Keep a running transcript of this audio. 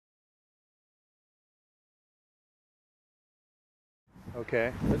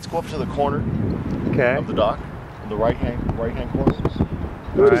Okay. Let's go up to the corner of the dock, on the right hand corner.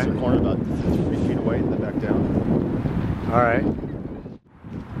 All right. Just the corner about 3 feet away, and then back down. All right.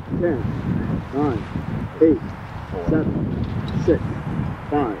 10, 9, 8, 7, 6,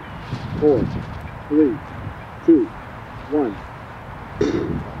 5, 4, 3, 2, 1.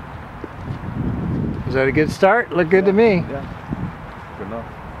 Is that a good start? Look good to me. Yeah. Good enough.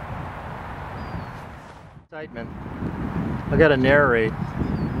 Excitement. I gotta narrate.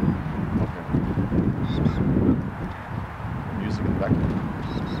 Okay. Music in the background.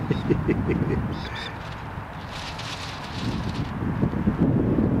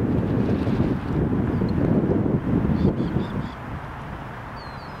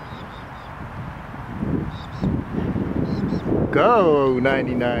 Go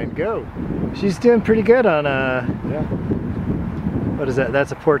 99, go. She's doing pretty good on Yeah. what is that?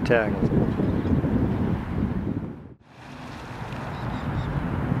 That's a port tag.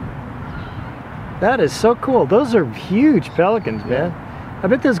 That is so cool. Those are huge pelicans, man. I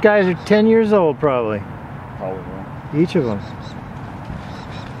bet those guys are 10 years old probably. Probably wrong. Each of them.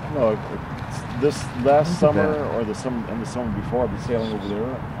 No, this last summer or the summer and the summer before, I'd be sailing over there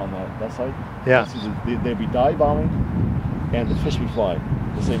on that side. Yeah. They'd be dive bombing and the fish be fly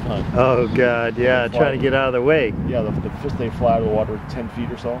at the same time. Oh God, yeah, trying to get out of the way. Yeah, the fish, they fly out of the water 10 feet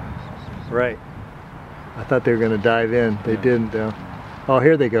or so. Right. I thought they were going to dive in. They didn't though. Oh,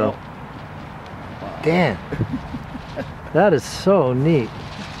 here they go. Oh. Damn. That is so neat.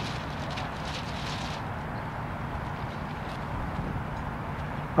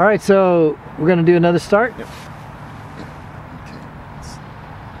 All right, so we're going to do another start? Yep.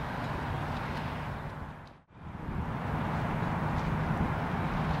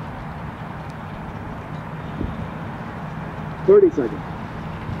 Seconds.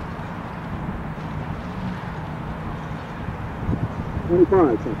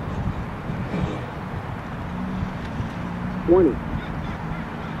 25 seconds. 20.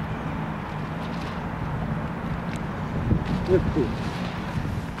 15.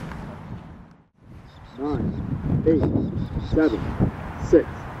 9, 8, 7, 6,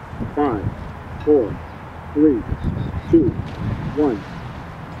 5, 4, 3, 2, 1.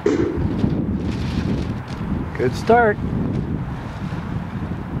 Good start.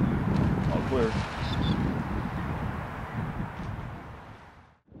 All clear.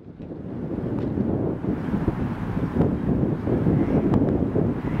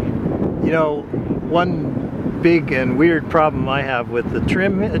 You know, one big and weird problem I have with the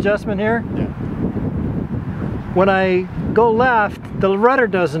trim adjustment here, when I go left, the rudder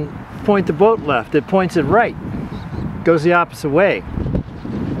doesn't point the boat left, it points it right. It goes the opposite way.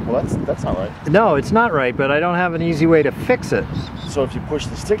 Well, that's not right. No, it's not right, but I don't have an easy way to fix it. So if you push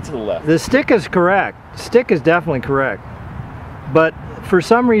the stick to the left. The stick is correct. Stick is definitely correct. But for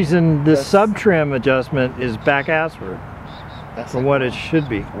some reason, the sub-trim adjustment is back-assward from what it should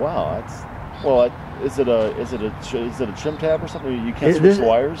be. Wow, that's is it a trim tab or something? You can't switch the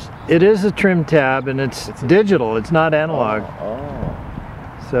wires? It is a trim tab, and it's digital. It's not analog. Oh.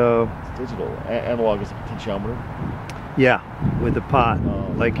 So it's digital. Analog is a potentiometer. Yeah, with the pot,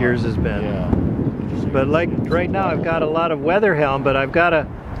 like yours has been. Yeah. But like right now, I've got a lot of weather helm, but I've got to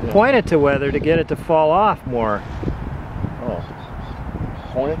point it to weather to get it to fall off more. Oh.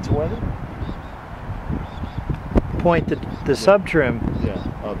 Point it to weather? Point the sub trim. Yeah.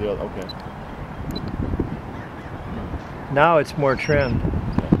 Oh, the other. Okay. Now it's more trimmed.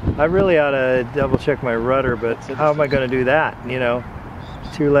 I really ought to double check my rudder, but how am I going to do that? You know,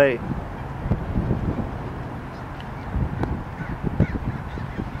 it's too late.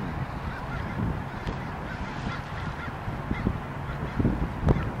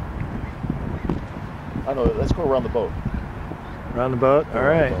 I know. Let's go around the boat. Around the boat? All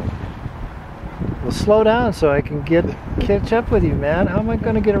right. Well, slow down so I can catch up with you, man. How am I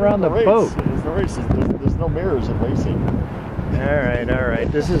going to get around the boat? There's no races. There's no mirrors in racing. All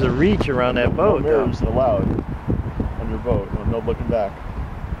right. This is a reach around that boat. No mirrors allowed on your boat. No looking back.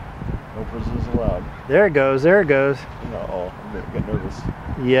 No prisoners allowed. There it goes. You know, I'm getting nervous.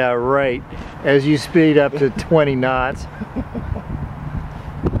 Yeah, right. As you speed up to 20 knots.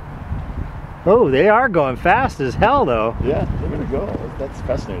 Oh, they are going fast as hell, though. Yeah, they're going to go. That's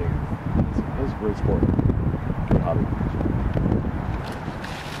fascinating. That's a great sport. Good hobby.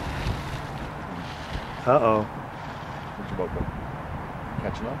 Uh-oh. Where's your boat go?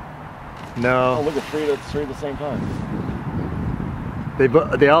 Catching up? No. Oh, look at three at the same time.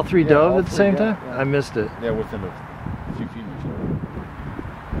 They all three dove at the same time? Yeah. I missed it. Yeah, within a few feet of each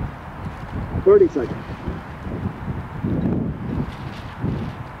other. 30 seconds.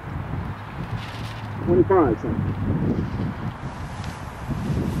 25 seconds.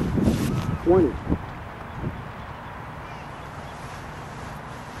 20,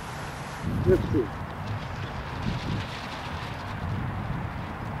 15,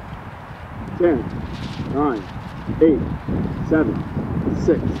 10, 9, 8, 7,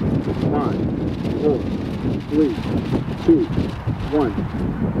 6, 5, 4, 3, 2, 1.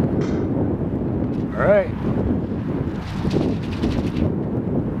 All right.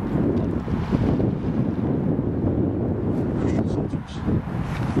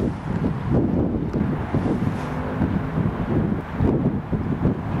 Soldiers.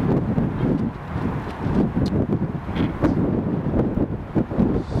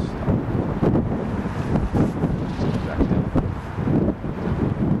 Back down.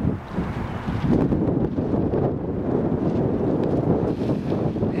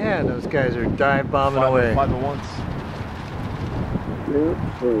 Man, those guys are dive bombing away. 5 at once. There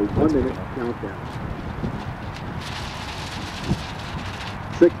for a 1 minute countdown.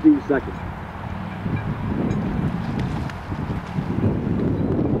 60 seconds.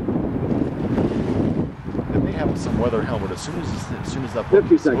 They may have some weather helmet as soon as that boat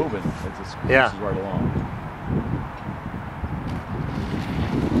 50 is seconds. moving. It just Yeah. cruises right along.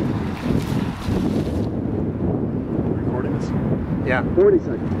 Recording this. Yeah. 40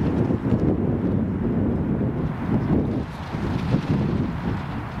 seconds.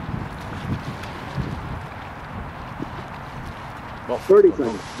 Well, 30 don't-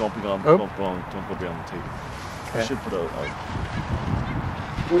 seconds. Don't be on. Oh. Don't go be on the tape. I Okay. should put a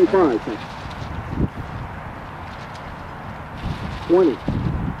 25 seconds. 20.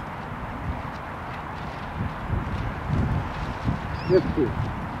 15.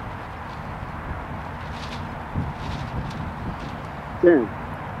 10,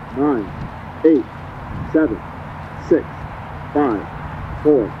 9, 8, 7, 6, 5,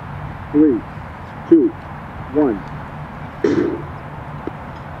 4, 3, 2, 1.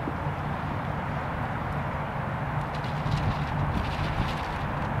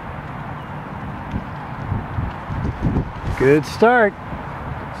 Good start.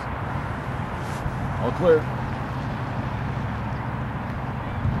 all clear.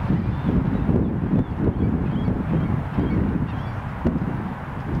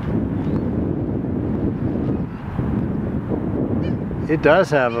 It does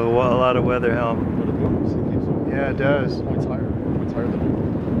have a lot of weather helm. But it moves. It keeps moving. Yeah, it does. Points higher. Points higher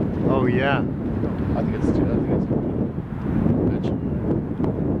than. Oh yeah. I think it's. I think it's. Bitch.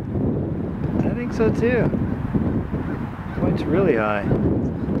 I think so too. Point's really high.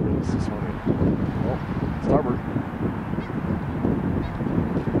 This is funny. Oh, starboard.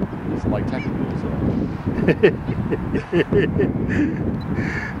 It's like technical,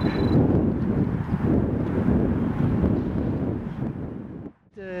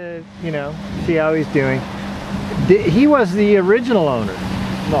 You know, see how he's doing. He was the original owner.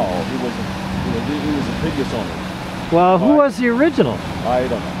 No, he wasn't. He was the previous owner. Well, who Right. was the original? I don't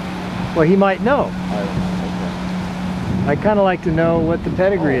know. Well, he might know. I don't know. I kind of like to know what the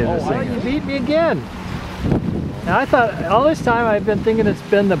pedigree Oh, of this oh, I thing. know. You beat me again. Now, I thought all this time I've been thinking it's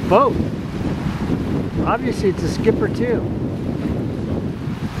been the boat. Obviously, it's a skipper too.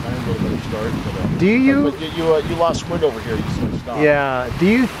 I had a little better start, but, Do you? But you lost wind over here. You switched off. Yeah. Do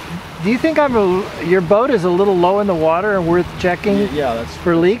you think your boat is a little low in the water and worth checking Yeah, that's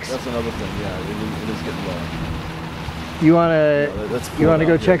for leaks? That's another thing. Yeah, it is getting low. You want Yeah, to? let's You want to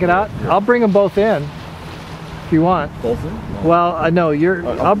go check it out? Yeah. I'll bring them both in if you want. Both in? No. Well, no,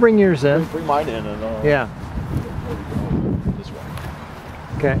 I'll bring yours in. Bring mine in and Yeah. this way.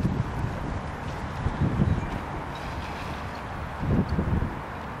 Okay.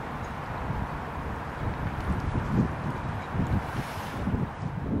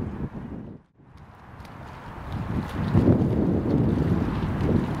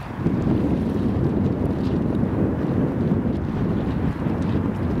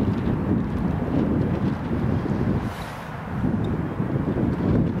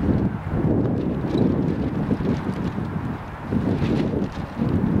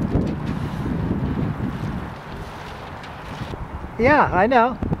 Yeah, I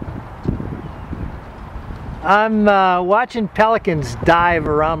know. I'm watching pelicans dive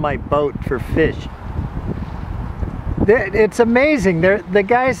around my boat for fish. It's amazing. There's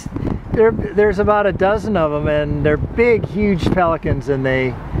about a dozen of them, and they're big, huge pelicans, and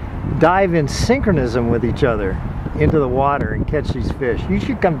they dive in synchronism with each other into the water and catch these fish. You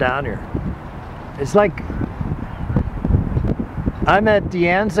should come down here. It's like I'm at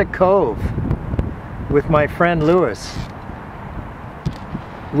DeAnza Cove with my friend Lewis,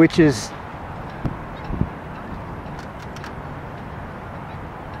 which is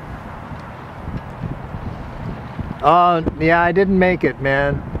oh yeah, I didn't make it,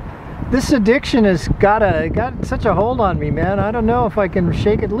 man. This addiction has got such a hold on me, man. I don't know if I can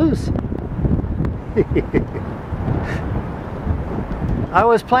shake it loose. I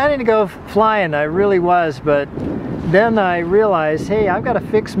was planning to go flying, I really was, but then I realized, hey, I've got to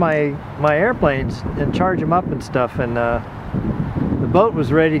fix my airplanes and charge them up and stuff, and the boat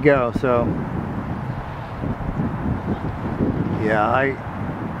was ready to go. So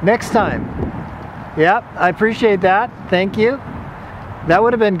yeah, next time. Yep, I appreciate that. Thank you. That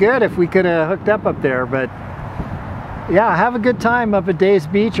would have been good if we could have hooked up there, but yeah, have a good time up at Days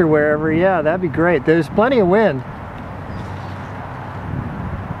Beach or wherever. Yeah, that'd be great. There's plenty of wind.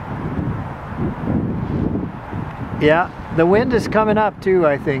 Yeah, the wind is coming up too,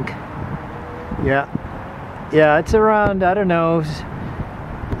 I think. Yeah. Yeah, it's around, I don't know,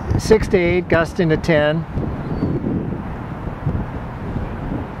 6 to 8, gusting to 10.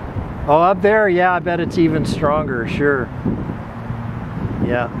 Oh, up there, yeah, I bet it's even stronger, sure.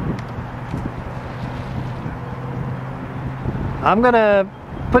 Yeah. I'm gonna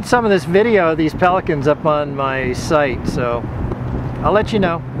put some of this video of these pelicans up on my site, so I'll let you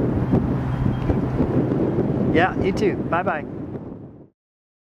know. Yeah, you too. Bye-bye.